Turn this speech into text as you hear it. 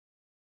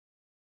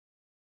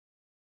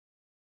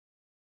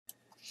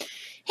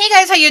Hey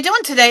guys, how you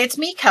doing today? It's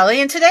me, Kelly,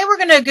 and today we're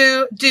going to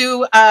go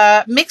do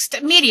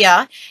mixed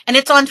media, and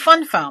it's on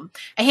fun foam.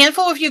 A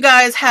handful of you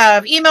guys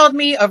have emailed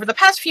me over the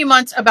past few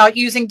months about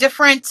using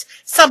different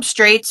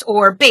substrates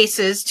or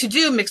bases to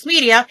do mixed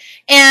media,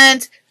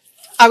 and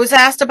I was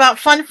asked about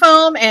fun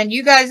foam, and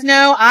you guys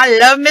know I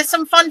love me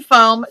some fun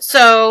foam,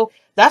 so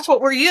that's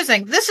what we're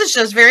using. This is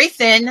just very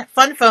thin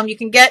fun foam you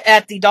can get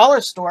at the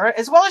dollar store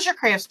as well as your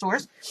craft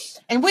stores.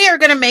 And we are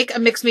going to make a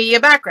mixed media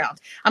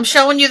background. I'm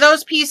showing you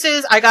those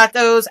pieces. I got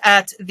those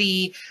at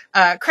the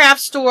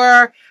craft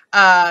store.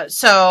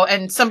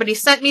 And somebody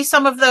sent me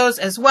some of those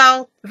as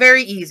well.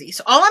 Very easy.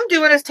 So all I'm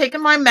doing is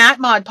taking my matte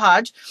Mod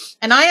Podge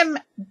and I am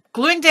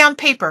gluing down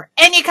paper,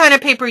 any kind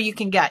of paper you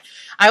can get.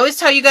 I always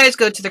tell you guys,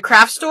 go to the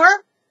craft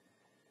store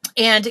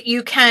and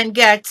you can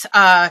get,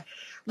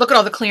 look at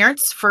all the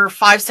clearance for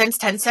 5 cents,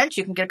 10 cents.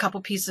 You can get a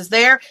couple pieces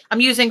there. I'm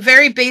using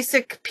very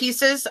basic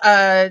pieces,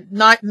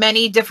 not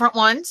many different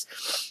ones.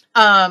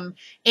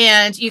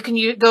 And you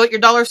can go at your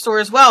dollar store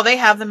as well. They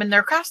have them in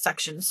their craft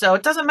section. So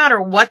it doesn't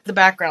matter what the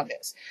background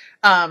is.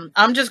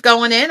 I'm just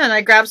going in and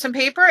I grab some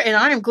paper and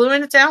I am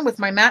gluing it down with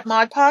my matte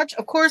Mod Podge.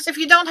 Of course, if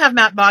you don't have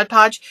matte Mod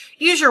Podge,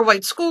 use your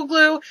white school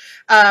glue,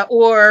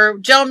 or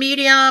gel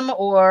medium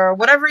or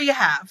whatever you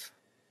have.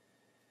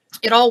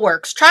 It all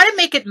works. Try to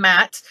make it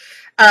matte.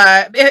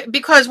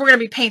 Because we're going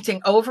to be painting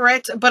over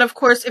it. But of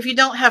course, if you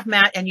don't have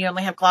matte and you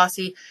only have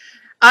glossy,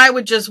 I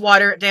would just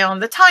water it down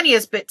the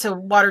tiniest bit to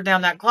water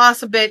down that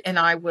gloss a bit, and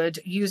I would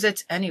use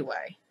it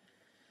anyway.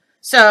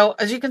 So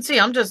as you can see,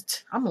 I'm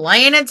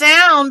laying it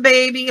down,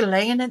 baby,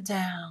 laying it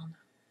down.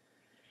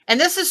 And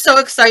this is so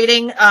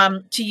exciting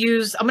to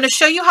use. I'm going to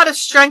show you how to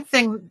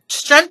strengthen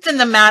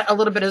the mat a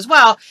little bit as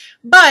well.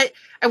 But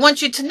I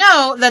want you to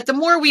know that the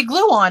more we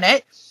glue on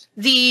it,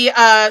 the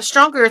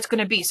stronger it's going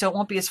to be, so it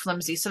won't be as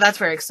flimsy. So that's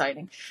very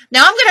exciting.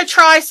 Now I'm going to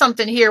try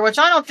something here, which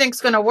I don't think is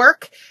going to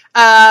work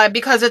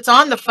because it's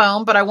on the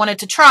foam, but I wanted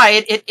to try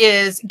it. It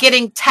is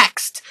getting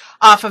text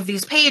off of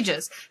these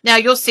pages. Now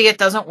you'll see it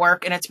doesn't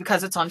work, and it's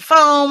because it's on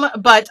foam,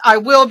 but I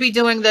will be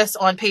doing this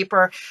on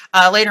paper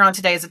later on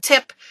today as a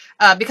tip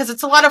because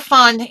it's a lot of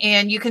fun,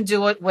 and you can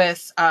do it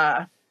with...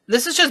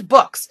 this is just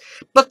books,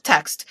 book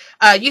text.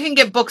 You can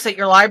get books at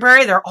your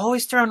library. They're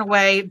always throwing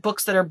away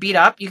books that are beat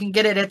up. You can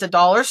get it at the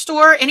dollar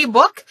store, any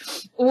book,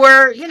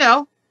 or, you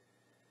know,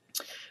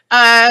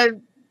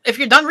 if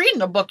you're done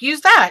reading a book,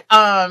 use that.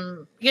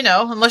 You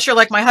know, unless you're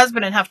like my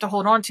husband and have to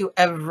hold on to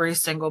every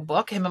single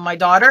book, him and my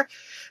daughter,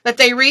 that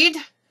they read.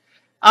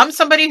 I'm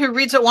somebody who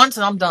reads it once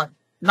and I'm done.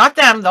 Not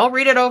them. They'll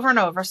read it over and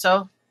over.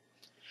 So,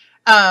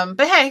 but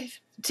hey,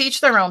 to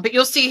each their own. But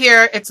you'll see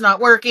here, it's not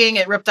working.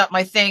 It ripped up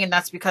my thing, and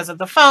that's because of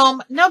the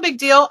foam. No big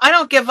deal. I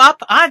don't give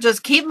up. I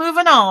just keep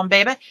moving on,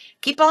 baby.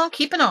 Keep on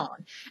keeping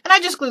on. And I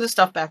just glue the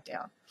stuff back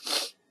down.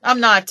 I'm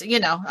not, you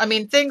know, I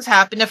mean, things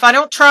happen. If I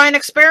don't try and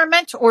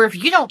experiment, or if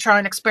you don't try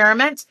and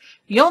experiment,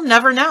 you'll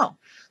never know.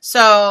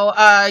 So,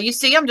 you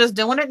see, I'm just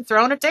doing it and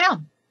throwing it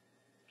down.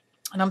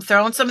 And I'm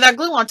throwing some of that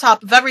glue on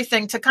top of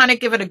everything to kind of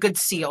give it a good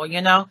seal, you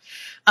know.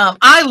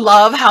 I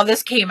love how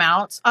this came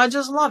out. I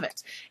just love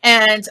it.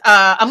 And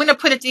I'm going to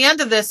put at the end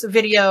of this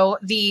video,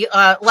 the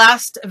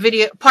last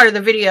video, part of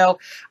the video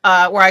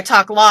where I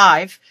talk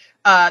live.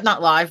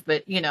 Not live,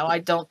 but, you know, I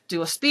don't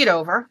do a speed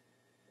over.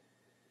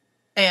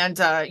 And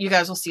you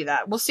guys will see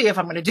that. We'll see if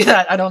I'm going to do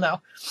that. I don't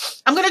know.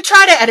 I'm going to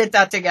try to edit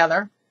that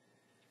together.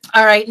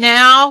 All right,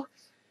 now...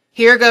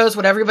 here goes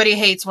what everybody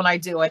hates when I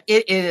do it.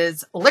 It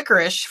is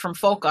Licorice from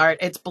Folk Art.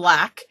 It's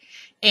black.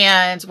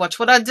 And watch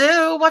what I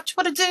do. Watch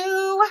what I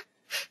do.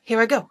 Here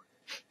I go.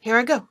 Here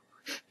I go.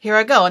 Here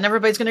I go. And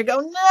everybody's going to go,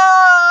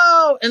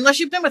 no!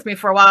 Unless you've been with me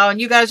for a while and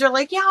you guys are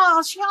like,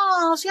 yes,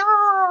 yes,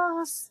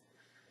 yes.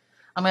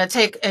 I'm going to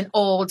take an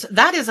old,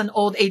 that is an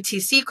old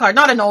ATC card.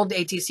 Not an old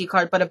ATC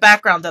card, but a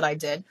background that I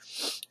did.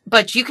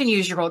 But you can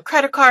use your old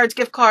credit cards,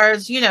 gift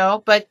cards, you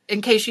know, but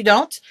in case you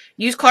don't,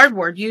 use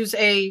cardboard. Use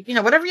a, you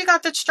know, whatever you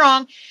got that's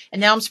strong. And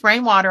now I'm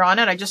spraying water on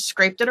it. I just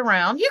scraped it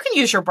around. You can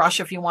use your brush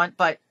if you want,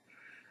 but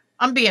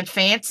I'm being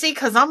fancy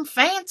because I'm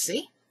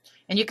fancy.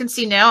 And you can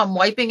see now I'm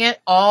wiping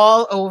it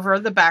all over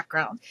the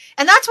background.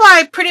 And that's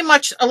why pretty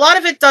much a lot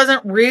of it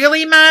doesn't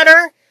really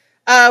matter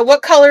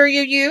what color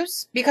you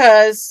use,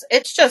 because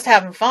it's just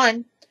having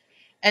fun.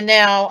 And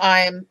now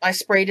I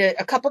sprayed it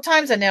a couple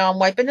times, and now I'm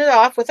wiping it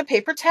off with a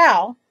paper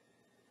towel.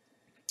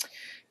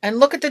 And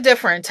look at the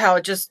difference, how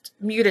it just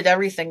muted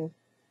everything,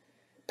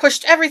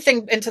 pushed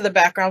everything into the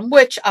background,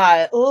 which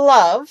I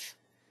love.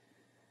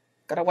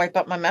 Gotta wipe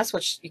up my mess,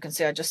 which you can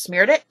see I just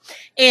smeared it.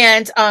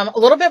 And a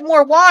little bit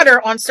more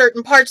water on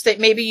certain parts that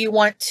maybe you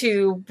want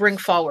to bring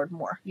forward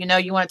more. You know,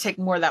 you want to take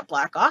more of that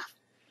black off.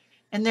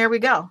 And there we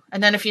go.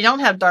 And then if you don't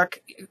have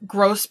dark,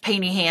 gross,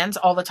 painty hands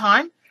all the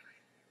time,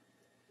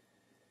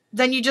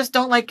 then you just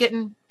don't like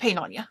getting paint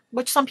on you,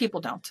 which some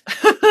people don't.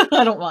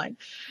 I don't mind.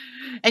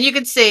 And you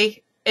can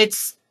see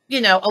it's,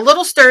 you know, a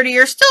little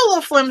sturdier, still a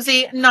little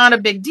flimsy, not a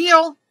big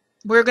deal.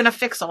 We're going to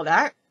fix all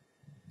that.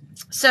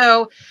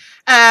 So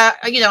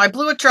You know, I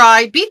blew it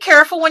dry. Be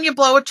careful when you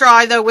blow it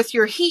dry, though, with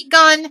your heat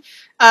gun,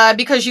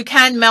 because you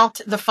can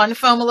melt the fun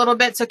foam a little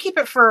bit. So keep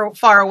it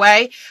far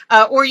away,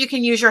 or you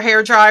can use your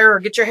hair dryer or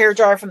get your hair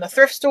dryer from the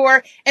thrift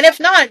store. And if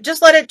not,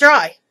 just let it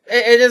dry.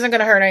 It isn't going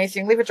to hurt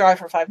anything. Leave it dry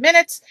for 5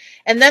 minutes.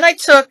 And then I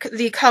took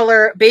the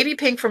color Baby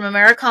Pink from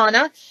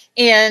Americana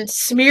and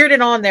smeared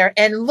it on there.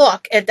 And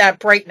look at that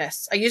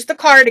brightness. I used the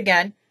card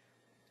again.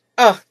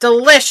 Oh,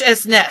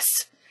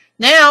 deliciousness.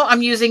 Now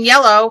I'm using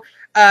yellow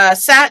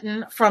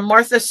satin from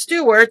Martha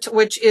Stewart,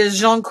 which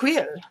is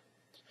Jonquil,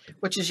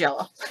 which is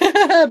yellow.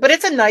 But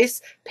it's a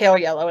nice pale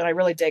yellow, and I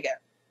really dig it.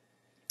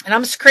 And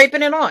I'm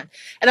scraping it on.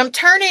 And I'm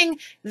turning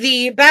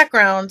the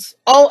backgrounds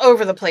all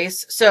over the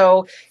place.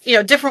 So, you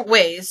know, different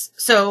ways.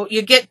 So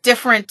you get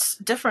different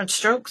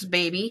strokes,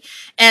 baby.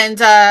 And,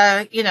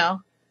 you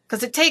know,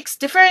 because it takes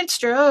different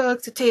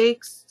strokes. It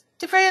takes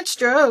different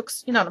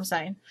strokes. You know what I'm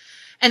saying?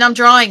 And I'm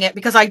drawing it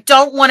because I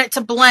don't want it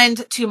to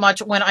blend too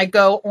much when I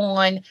go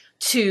on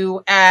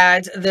to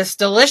add this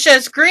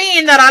delicious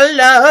green that I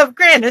love,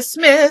 Granny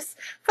Smith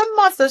from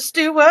Martha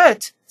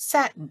Stewart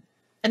satin.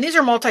 And these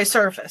are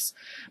multi-surface.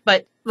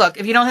 But look,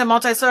 if you don't have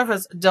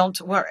multi-surface, don't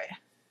worry.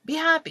 Be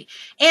happy.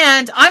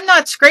 And I'm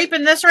not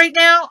scraping this right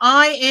now.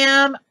 I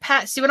am,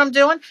 see what I'm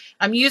doing?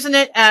 I'm using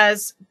it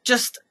as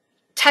just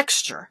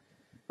texture,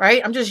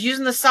 right? I'm just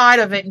using the side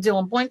of it and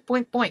doing boink,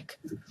 boink, boink.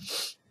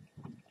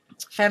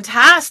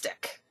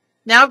 Fantastic.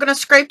 Now I'm going to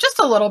scrape just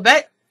a little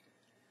bit.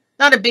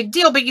 Not a big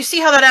deal, but you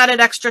see how that added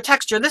extra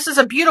texture. This is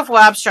a beautiful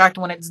abstract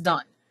when it's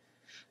done.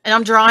 And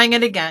I'm drawing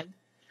it again.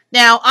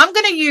 Now I'm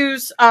going to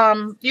use,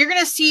 you're going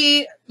to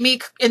see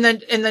me in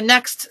the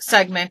next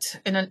segment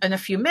in a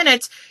few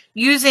minutes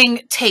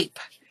using tape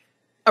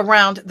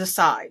around the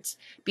sides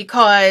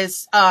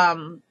because,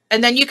 and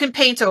then you can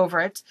paint over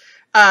it,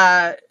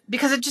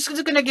 because it just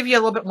is going to give you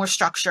a little bit more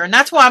structure. And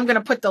that's why I'm going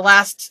to put the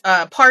last,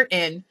 part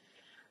in,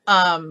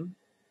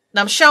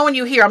 now I'm showing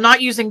you here, I'm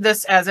not using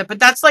this as it, but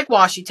that's like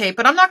washi tape,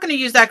 but I'm not going to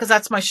use that because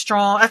that's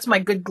my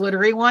good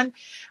glittery one.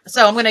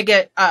 So I'm going to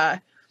get,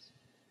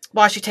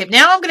 washi tape.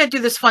 Now I'm going to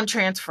do this fun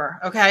transfer,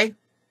 okay?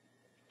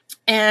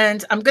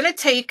 And I'm going to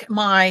take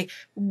my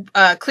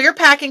clear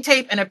packing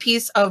tape and a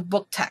piece of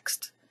book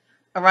text,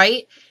 all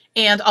right?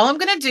 And all I'm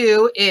going to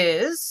do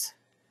is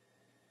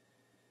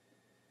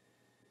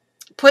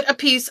put a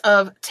piece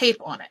of tape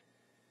on it.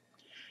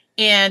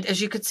 And as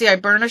you can see, I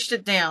burnished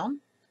it down.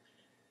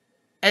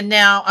 And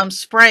now I'm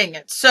spraying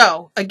it.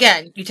 So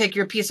again, you take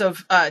your piece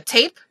of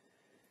tape,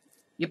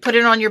 you put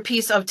it on your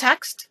piece of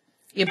text,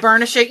 you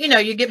burnish it, you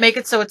know, make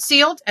it so it's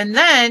sealed, and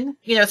then,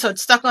 you know, so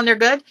it's stuck on there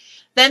good.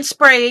 Then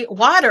spray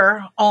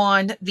water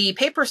on the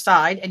paper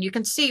side, and you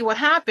can see what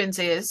happens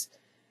is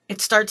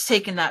it starts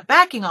taking that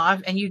backing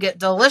off, and you get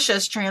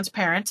delicious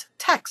transparent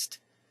text.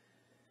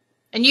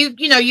 And you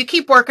know, you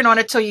keep working on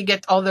it till you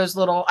get all those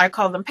little, I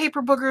call them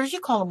paper boogers, you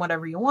call them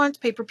whatever you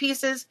want, paper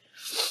pieces.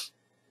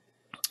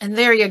 And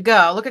there you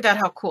go. Look at that,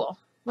 how cool.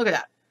 Look at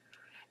that.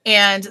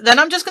 And then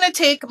I'm just going to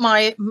take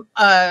my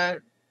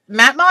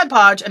matte Mod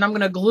Podge and I'm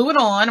going to glue it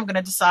on. I'm going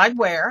to decide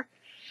where.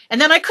 And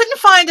then I couldn't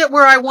find it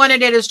where I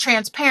wanted it as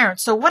transparent.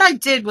 So what I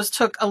did was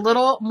took a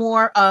little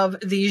more of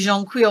the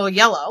Jonquil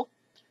yellow,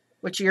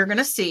 which you're going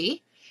to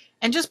see,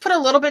 and just put a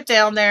little bit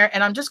down there.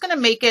 And I'm just going to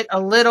make it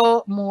a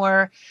little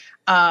more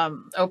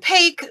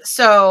opaque.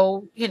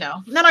 So, you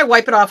know, and then I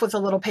wipe it off with a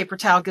little paper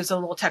towel, gives it a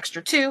little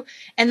texture too.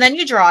 And then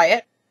you dry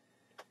it.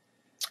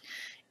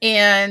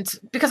 And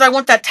because I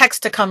want that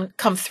text to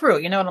come through,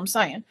 you know what I'm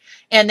saying?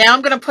 And now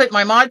I'm going to put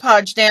my Mod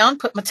Podge down,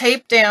 put my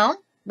tape down,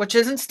 which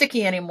isn't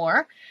sticky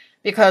anymore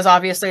because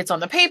obviously it's on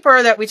the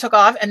paper that we took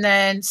off, and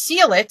then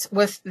seal it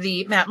with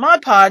the matte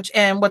Mod Podge.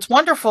 And what's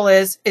wonderful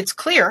is it's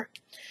clear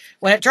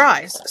when it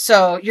dries.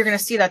 So you're going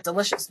to see that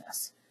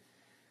deliciousness.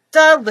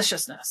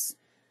 Deliciousness.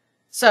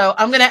 So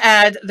I'm going to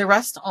add the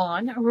rest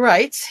on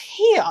right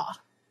here.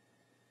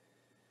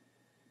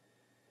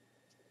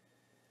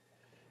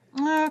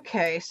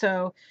 Okay,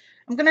 so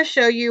I'm going to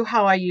show you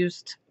how I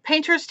used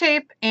painter's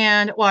tape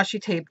and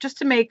washi tape just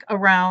to make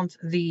around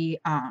the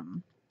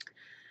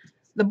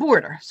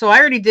border. So I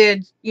already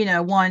did, you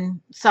know,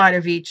 one side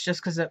of each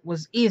just because it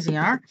was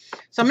easier.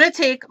 So I'm going to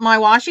take my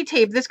washi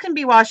tape. This can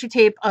be washi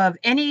tape of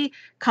any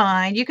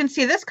kind. You can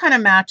see this kind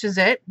of matches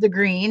it, the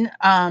green.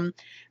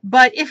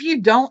 But if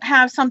you don't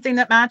have something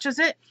that matches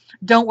it,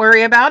 don't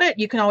worry about it.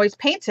 You can always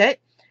paint it.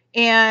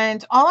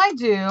 And all I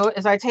do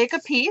is I take a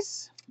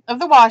piece of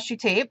the washi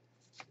tape,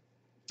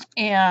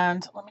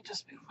 and let me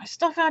just move my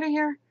stuff out of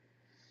here,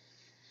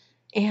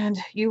 and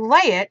you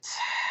lay it.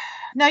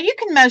 Now you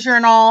can measure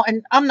and all,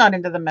 and I'm not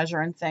into the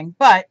measuring thing,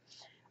 but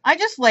I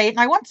just lay it, and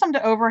I want some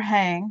to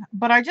overhang,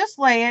 but I just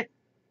lay it,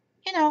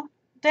 you know,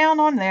 down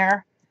on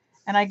there,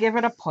 and I give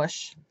it a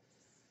push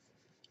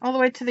all the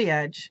way to the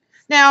edge.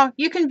 Now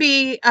you can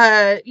be,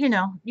 you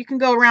know, you can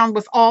go around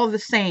with all the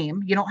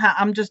same. You don't have,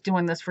 I'm just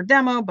doing this for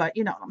demo, but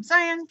you know what I'm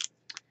saying.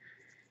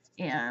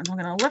 And I'm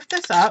going to lift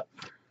this up.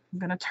 I'm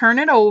going to turn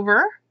it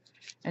over,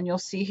 and you'll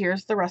see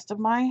here's the rest of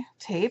my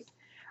tape.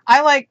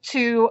 I like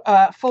to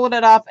fold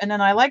it up, and then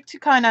I like to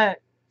kind of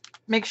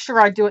make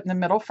sure I do it in the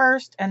middle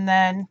first and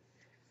then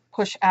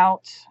push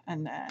out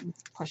and then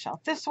push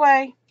out this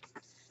way.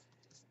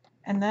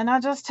 And then I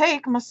just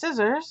take my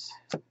scissors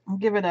and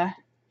give it a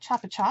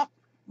chop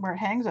where it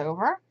hangs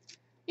over.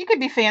 You could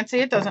be fancy,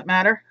 it doesn't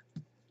matter.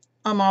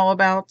 I'm all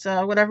about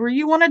whatever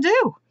you want to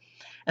do,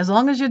 as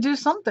long as you do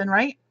something,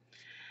 right?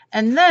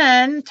 And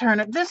then turn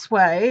it this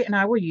way, and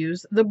I will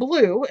use the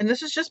blue, and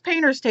this is just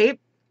painter's tape.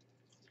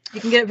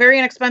 You can get it very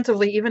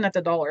inexpensively, even at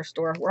the dollar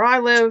store where I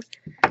live.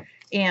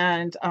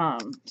 And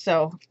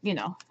so, you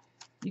know,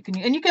 you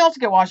can also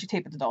get washi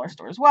tape at the dollar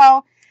store as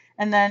well.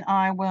 And then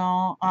I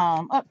will,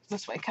 oh,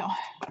 this way, Cal.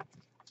 I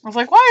was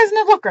like, why doesn't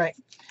it look right?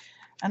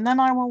 And then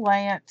I will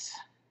lay it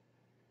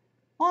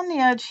on the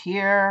edge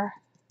here.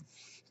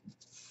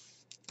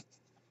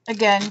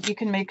 Again, you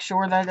can make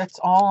sure that it's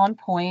all on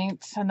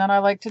point. And then I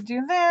like to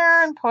do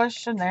there and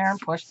push and there and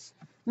push.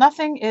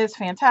 Nothing is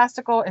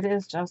fantastical. It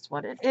is just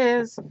what it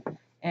is.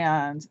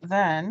 And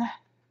then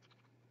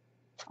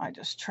I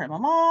just trim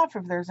them off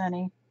if there's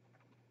any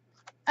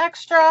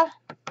extra.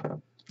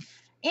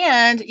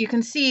 And you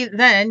can see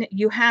then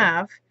you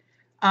have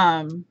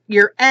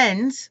your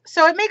ends.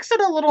 So it makes it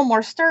a little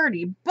more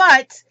sturdy.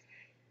 But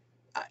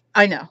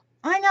I know.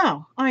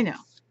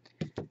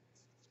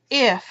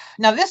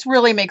 Now this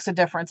really makes a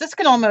difference. This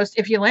can almost,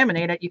 if you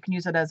laminate it, you can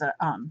use it as a,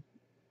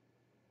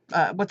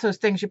 what's those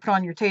things you put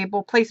on your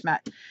table? Placemat.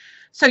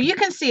 So you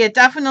can see it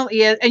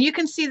definitely is, and you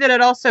can see that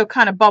it also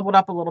kind of bubbled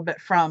up a little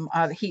bit from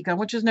the heat gun,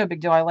 which is no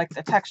big deal. I like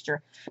the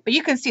texture. But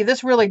you can see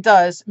this really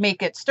does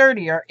make it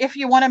sturdier. If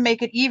you want to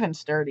make it even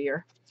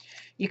sturdier,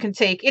 you can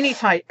take any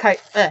type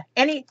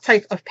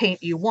of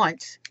paint you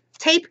want,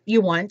 tape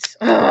you want,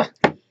 and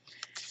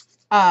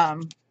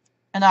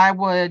I'd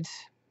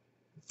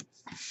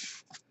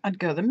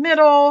go the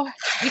middle.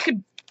 You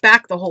could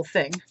back the whole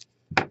thing,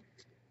 but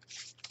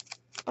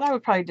I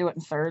would probably do it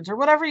in thirds or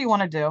whatever you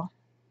want to do.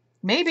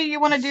 Maybe you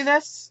want to do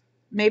this.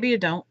 Maybe you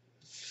don't.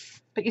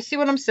 But you see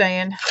what I'm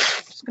saying.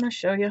 I'm just going to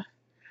show you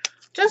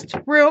just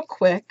real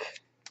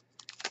quick.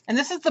 And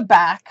this is the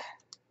back.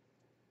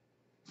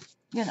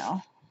 You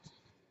know.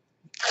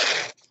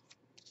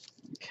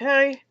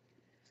 Okay.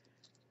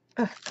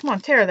 Come on,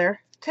 tear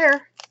there.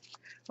 Tear.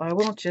 Why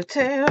won't you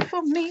tear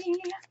for me?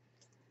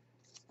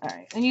 All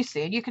right. And you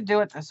see it. You can do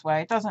it this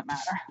way. It doesn't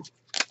matter.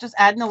 Just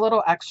adding a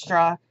little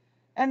extra.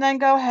 And then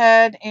go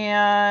ahead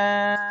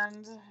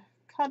and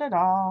cut it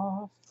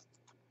off.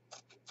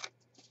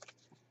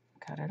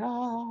 Cut it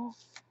off.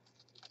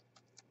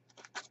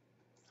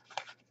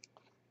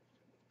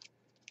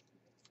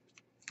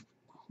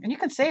 And you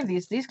can save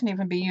these. These can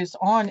even be used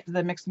on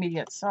the mixed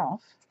media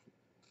itself.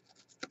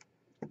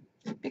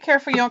 Be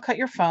careful you don't cut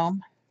your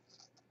foam,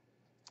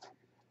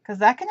 because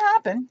that can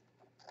happen.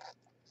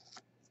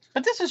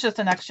 But this is just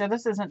an extra.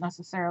 This isn't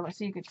necessarily,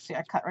 so you can see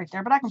I cut right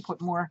there, but I can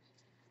put more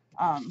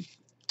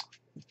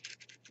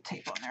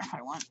tape on there if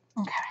I want.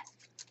 Okay.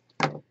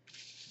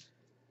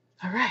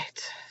 All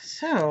right.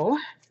 So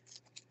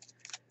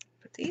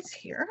put these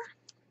here.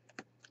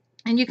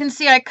 And you can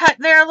see I cut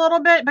there a little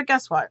bit, but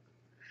guess what?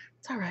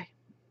 It's all right.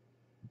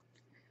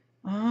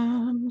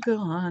 I'm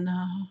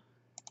gonna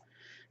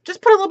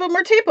just put a little bit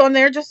more tape on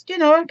there, just, you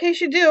know, in case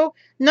you do.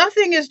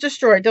 Nothing is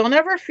destroyed. Don't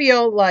ever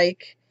feel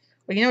like,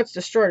 well, you know what's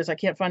destroyed is I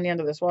can't find the end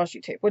of this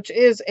washi tape, which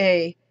is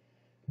a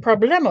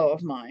problemo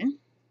of mine.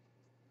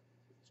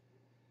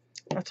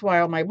 That's why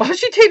all my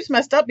washi tape's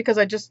messed up, because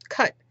I just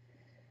cut.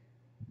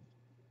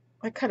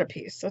 I cut a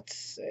piece. Let's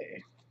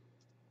see.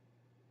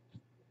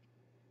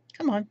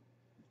 Come on.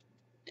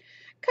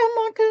 Come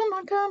on, come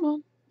on, come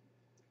on.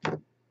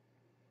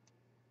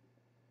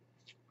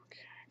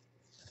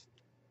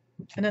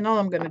 And then all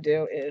I'm going to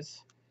do is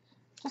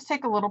just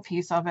take a little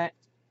piece of it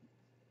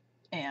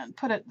and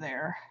put it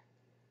there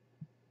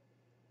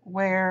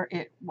where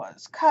it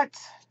was cut,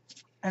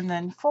 and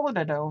then fold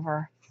it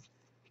over,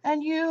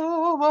 and you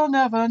will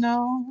never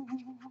know.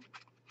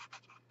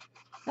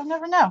 You'll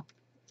never know.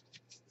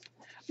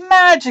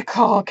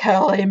 Magical,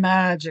 Kelly,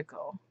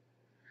 magical.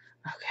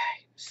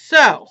 Okay,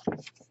 so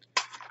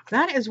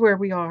that is where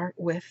we are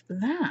with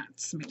that.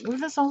 Let me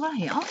move this over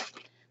here.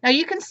 Now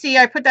you can see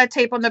I put that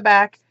tape on the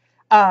back.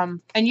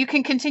 And you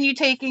can continue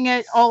taking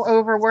it all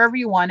over wherever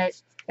you want it.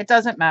 It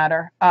doesn't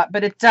matter.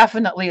 But it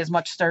definitely is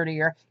much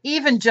sturdier,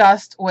 even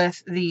just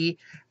with the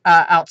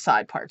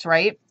outside parts,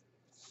 right?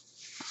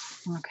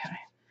 Okay.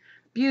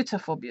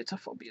 Beautiful,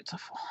 beautiful,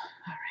 beautiful.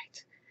 All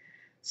right.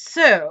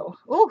 So,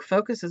 oh,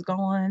 focus is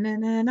going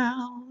in and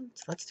out.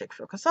 Let's take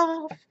focus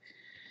off.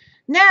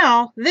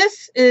 Now,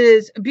 this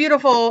is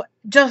beautiful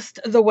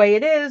just the way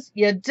it is.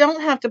 You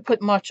don't have to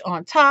put much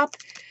on top.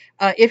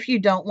 If you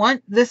don't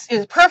want, this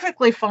is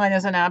perfectly fine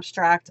as an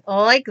abstract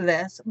like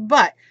this,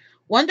 but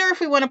wonder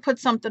if we want to put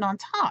something on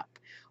top.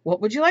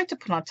 What would you like to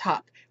put on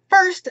top?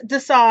 First,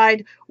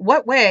 decide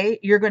what way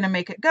you're going to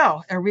make it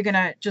go. Are we going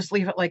to just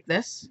leave it like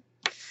this?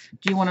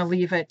 Do you want to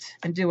leave it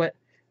and do it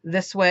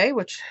this way,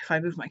 which if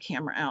I move my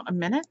camera out a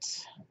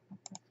minute,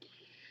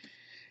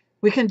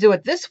 we can do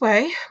it this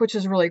way, which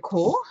is really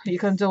cool. You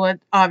can do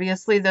it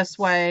obviously this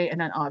way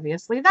and then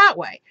obviously that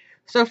way.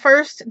 So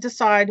first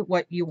decide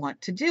what you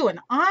want to do. And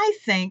I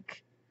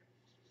think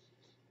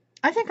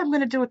I'm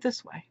going to do it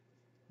this way.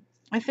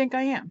 I think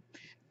I am.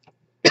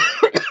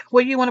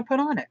 What do you want to put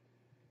on it?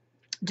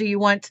 Do you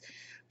want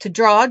to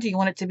draw? Do you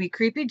want it to be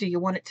creepy? Do you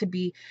want it to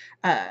be,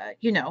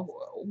 you know,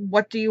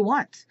 what do you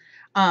want?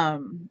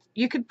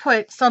 You could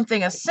put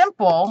something as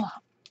simple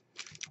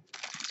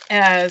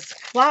as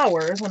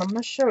flowers, and I'm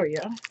going to show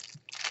you.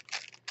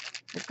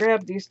 I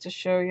grabbed these to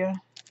show you.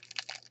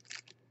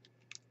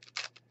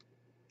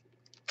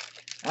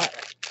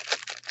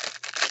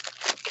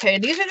 Okay,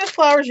 these are just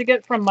flowers you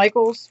get from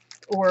Michael's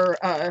or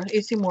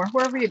AC Moore,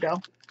 wherever you go.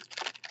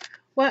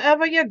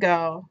 Wherever you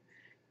go.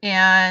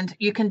 And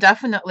you can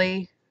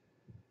definitely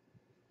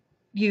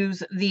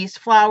use these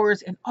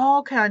flowers in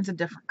all kinds of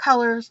different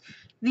colors.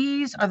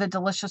 These are the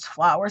delicious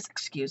flowers,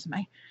 excuse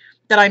me,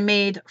 that I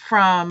made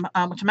from,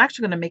 which I'm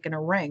actually going to make in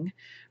a ring,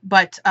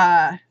 but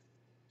I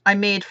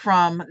made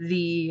from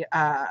the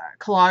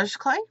collage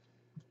clay.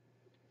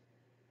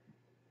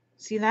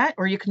 See that?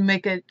 Or you can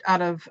make it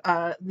out of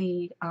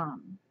the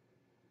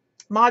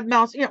Mod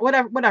Mouse, you know,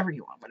 whatever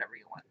you want,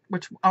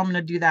 which I'm going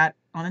to do that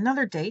on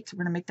another date. We're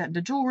going to make that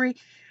into jewelry.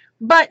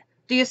 But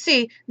do you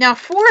see? Now,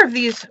 4 of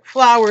these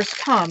flowers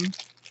come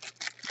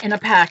in a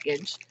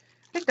package.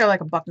 I think they're like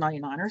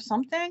 $1.99 or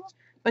something.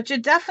 But you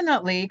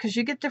definitely, because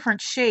you get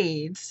different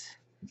shades.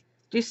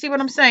 Do you see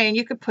what I'm saying?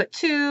 You could put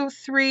 2,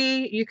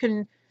 3. You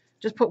can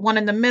just put 1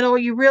 in the middle.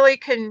 You really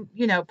can,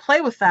 you know,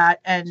 play with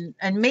that and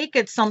make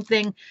it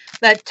something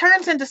that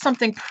turns into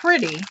something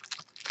pretty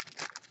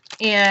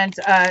and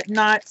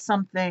not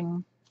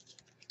something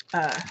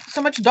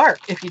so much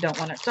dark if you don't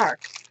want it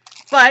dark.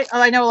 But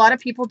I know a lot of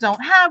people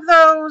don't have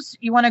those.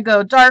 You want to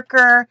go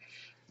darker.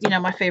 You know,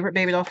 my favorite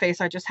baby doll face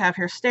I just have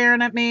here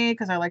staring at me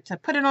because I like to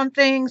put it on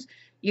things.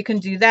 You can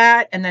do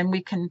that, and then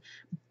we can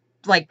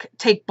like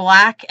take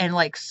black and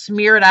like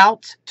smear it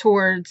out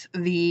towards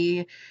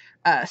the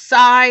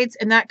sides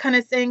and that kind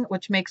of thing,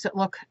 which makes it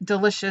look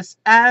delicious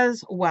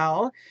as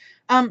well.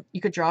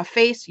 You could draw a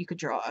face. You could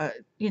draw a,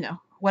 you know,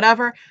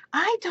 whatever.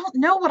 I don't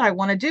know what I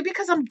want to do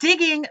because I'm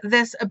digging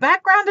this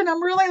background and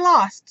I'm really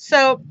lost.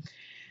 So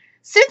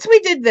since we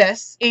did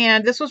this,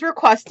 and this was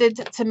requested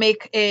to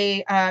make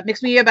a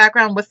mixed media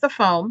background with the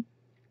foam,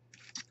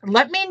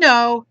 let me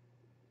know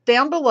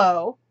down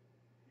below.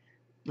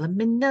 Let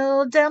me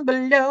know down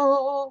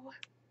below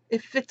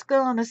if it's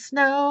gonna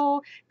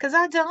snow, because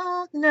I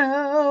don't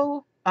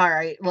know. All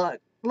right, look.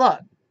 All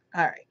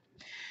right.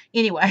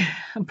 Anyway,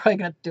 I'm probably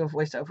going to do a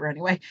voiceover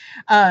anyway.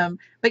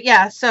 But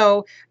yeah,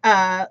 so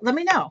let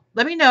me know.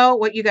 Let me know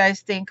what you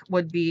guys think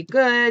would be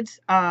good.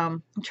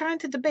 I'm trying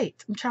to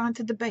debate. You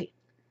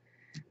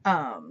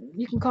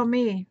can call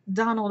me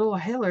Donald or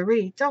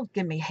Hillary. Don't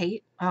give me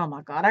hate. Oh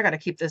my God, I got to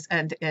keep this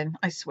end in,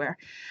 I swear.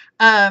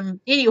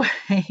 Anyway,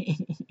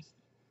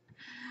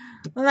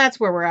 well, that's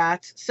where we're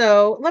at.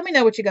 So let me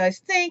know what you guys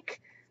think.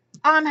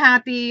 I'm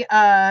happy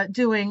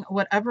doing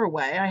whatever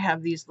way. I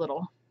have these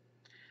little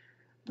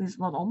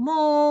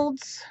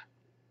molds,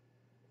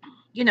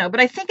 you know, but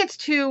I think it's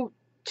too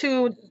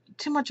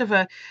much of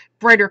a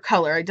brighter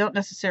color. I don't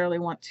necessarily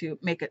want to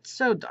make it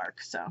so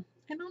dark, so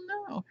I don't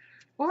know.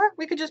 Or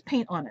we could just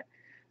paint on it.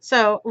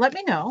 So let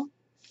me know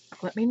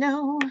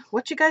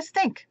what you guys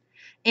think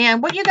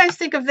and what you guys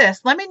think of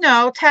this. Let me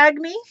know. Tag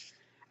me.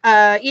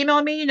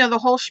 Email me, you know, the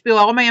whole spiel.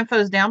 All my info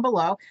is down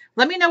below.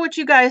 Let me know what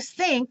you guys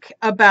think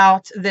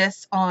about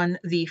this on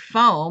the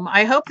foam.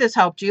 I hope this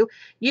helped you.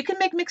 You can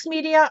make mixed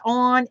media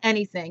on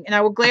anything, and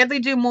I will gladly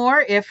do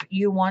more if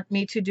you want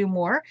me to do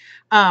more.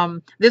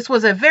 This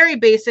was a very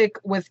basic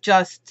with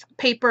just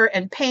paper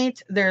and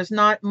paint. There's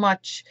not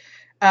much.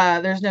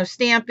 There's no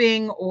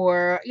stamping,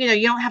 or, you know,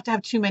 you don't have to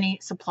have too many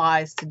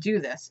supplies to do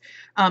this.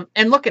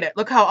 And look at it.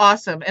 Look how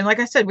awesome. And like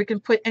I said, we can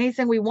put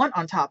anything we want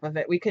on top of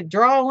it. We could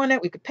draw on it.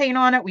 We could paint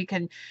on it. We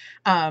can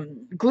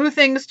glue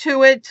things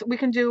to it. We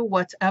can do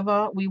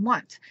whatever we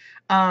want.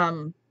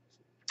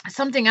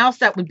 Something else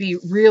that would be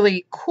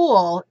really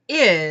cool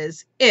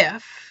is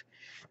if,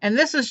 and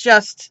this is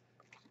just,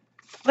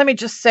 let me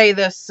just say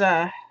this.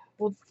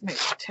 We'll maybe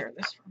tear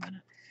this for a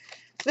minute.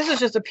 This is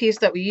just a piece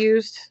that we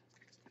used.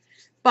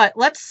 But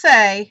let's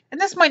say, and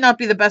this might not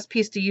be the best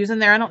piece to use in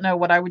there. I don't know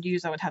what I would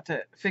use. I would have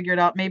to figure it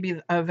out. Maybe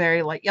a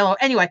very light yellow.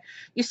 Anyway,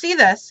 you see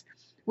this?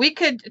 We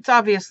could, it's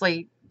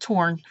obviously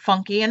torn,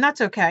 funky, and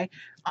that's okay.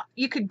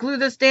 You could glue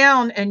this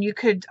down, and you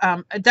could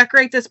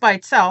decorate this by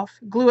itself,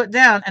 glue it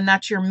down, and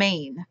that's your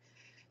main.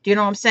 Do you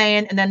know what I'm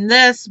saying? And then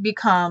this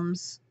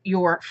becomes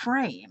your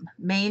frame,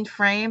 main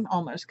frame,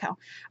 almost, Cal.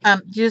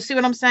 Do you see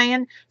what I'm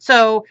saying?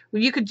 So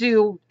you could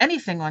do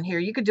anything on here.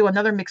 You could do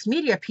another mixed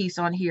media piece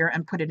on here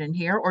and put it in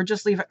here, or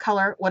just leave it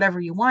color,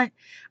 whatever you want.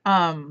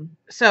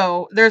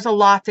 So there's a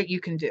lot that you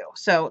can do.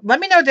 So let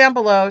me know down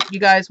below if you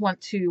guys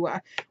want to,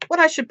 what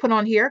I should put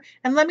on here,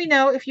 and let me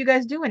know if you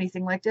guys do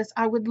anything like this.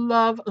 I would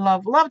love,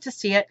 love, love to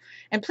see it.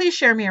 And please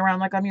share me around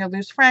like I'm your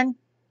loose friend.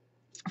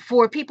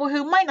 For people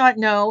who might not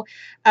know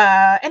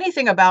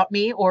anything about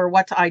me or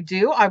what I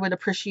do, I would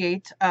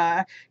appreciate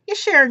you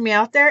sharing me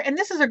out there. And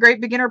this is a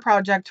great beginner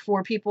project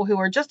for people who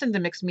are just into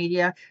mixed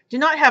media, do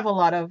not have a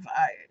lot of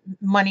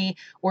money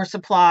or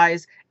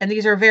supplies, and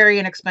these are very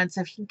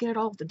inexpensive. You can get it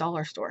all at the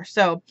dollar store.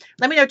 So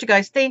let me know what you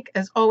guys think.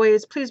 As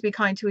always, please be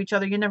kind to each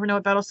other. You never know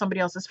what battle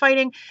somebody else is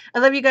fighting. I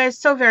love you guys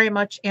so very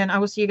much, and I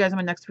will see you guys in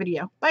my next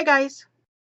video. Bye, guys.